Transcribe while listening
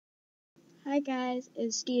Hi guys,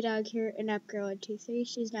 it's D-Dog here, and UpGirl123.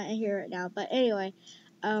 She's not here right now, but anyway,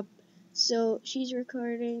 so she's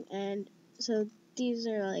recording, and so these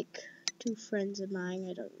are like two friends of mine.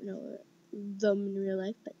 I don't know them in real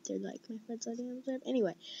life, but they're like my friends on Instagram.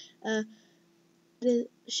 Anyway, the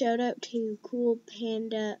shout out to Cool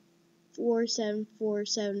Panda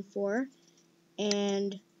 47474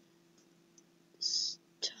 and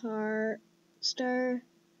Star.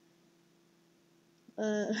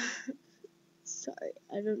 Sorry,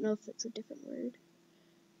 I don't know if it's a different word.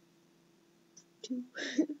 Two.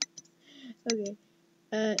 Okay.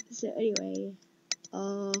 So anyway,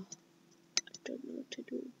 I don't know what to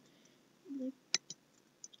do.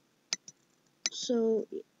 So,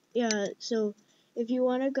 yeah, so if you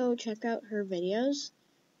want to go check out her videos,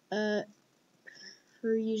 her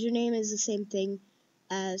username is the same thing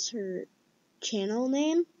as her channel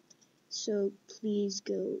name. So please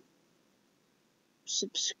go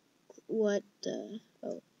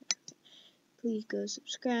please go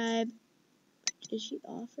subscribe. Is she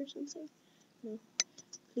off or something? No.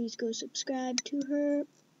 Please go subscribe to her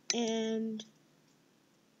and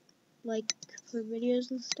like her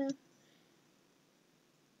videos and stuff.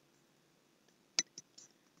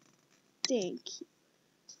 Thank you.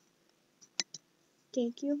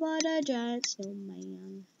 Thank you for the giant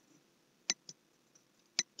snowman.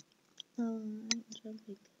 I'm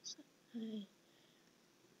jumping because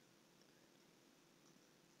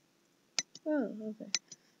Oh, okay.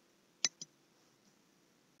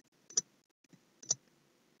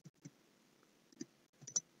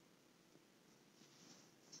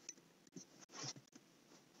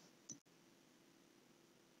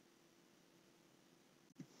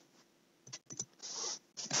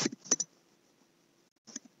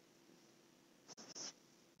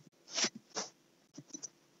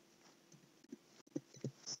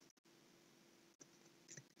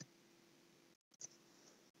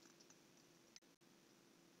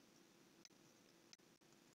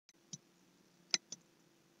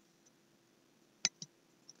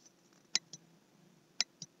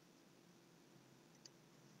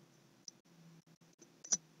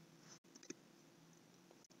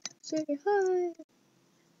 Say hi.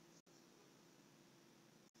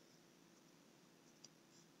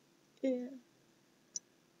 Yeah.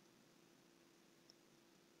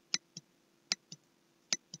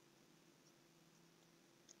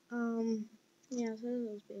 Yeah, so this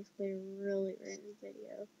was basically a really random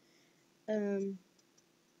video.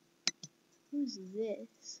 Who's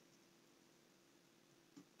this?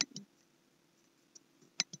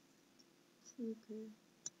 Okay.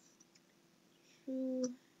 So,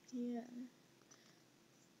 yeah.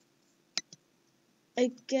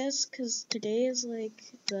 I guess because today's the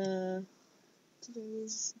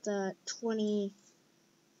 21st.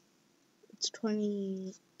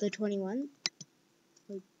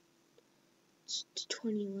 Like, it's the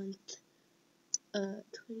 21st,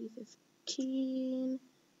 2015.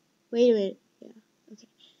 Wait a minute. Yeah, okay.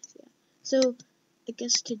 Yeah. So, I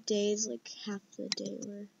guess today's like half the day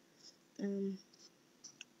where,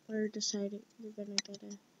 we're deciding we're gonna get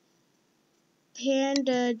a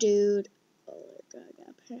panda, dude. Oh my god, I got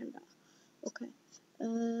a panda. Okay.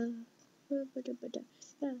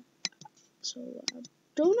 Yeah. So,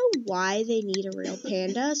 don't know why they need a real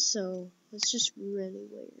panda, so it's just really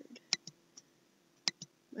weird.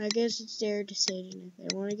 I guess it's their decision. If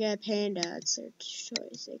they want to get a panda, it's their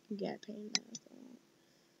choice. They can get a panda if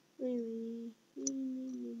they want.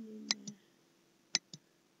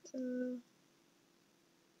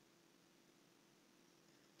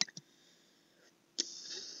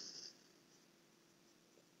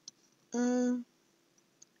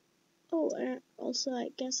 Oh, and also, I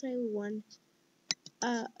guess I won.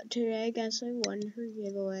 Today, I guess I won her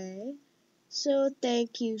giveaway. So,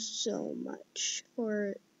 thank you so much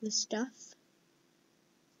for the stuff.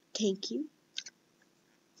 Thank you.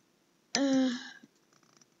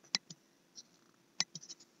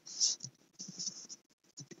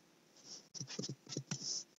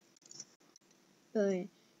 Okay.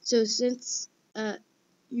 So, since,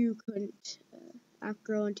 you couldn't,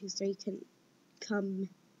 UpGirl123 couldn't come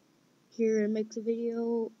here and make the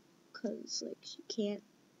video, cause, like, she can't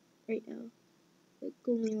right now. Like,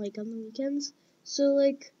 only, like, on the weekends. So,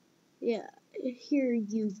 like, yeah, here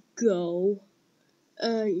you go.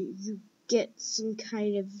 You get some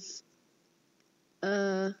kind of,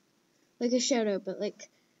 like a shout out, but,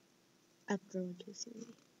 like, UpGirl123,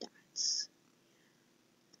 that's,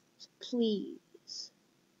 so please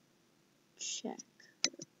check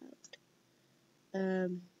her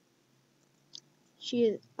out. She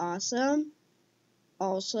is awesome.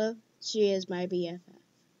 Also, she is my BFF.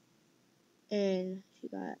 And she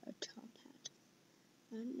got a top hat.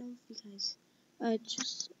 I don't know if you guys,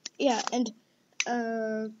 just, yeah, and,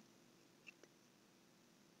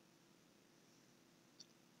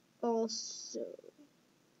 also,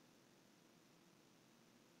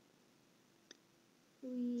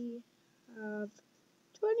 we have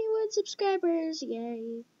 21 subscribers,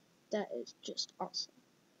 yay, that is just awesome.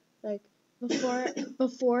 Like,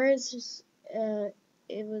 before it's just,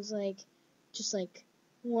 it was like, just like,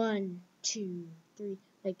 1, 2, 3,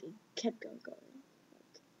 like, it kept on going.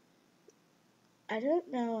 Like, I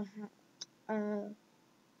don't know how,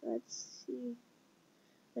 let's see,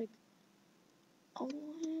 like,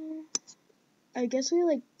 oh, I guess we,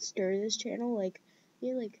 like, started this channel, like,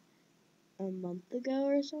 maybe, like, a month ago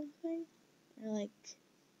or something, or, like,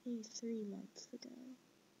 maybe 3 months ago,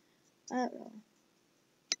 I don't know,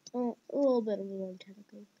 a little bit of a long time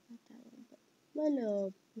ago, not that long, but a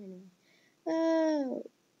little mini, oh,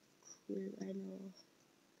 clue, I know,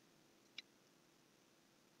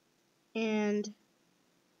 and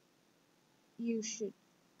you should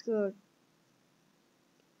go,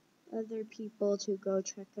 other people to go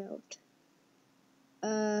check out,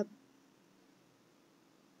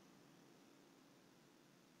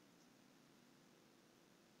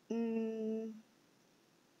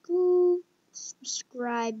 go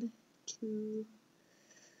subscribe to,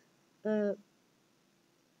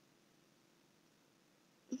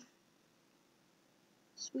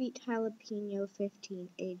 Sweet Jalapeno 15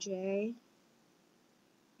 AJ,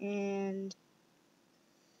 and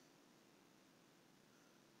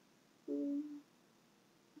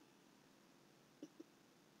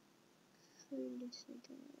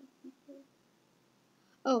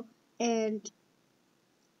oh, and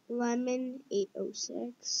Lemon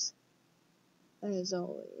 806, as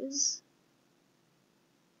always.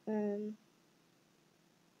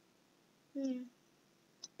 Yeah.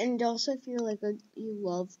 And also, if you're like you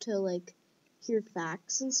love to like hear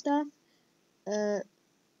facts and stuff,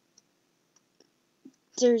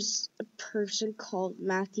 there's a person called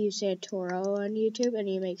Matthew Santoro on YouTube, and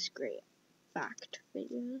he makes great fact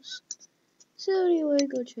videos. So anyway,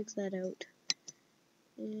 go check that out.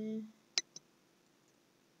 And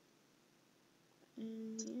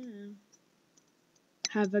yeah.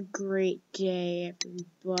 Have a great day,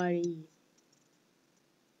 everybody.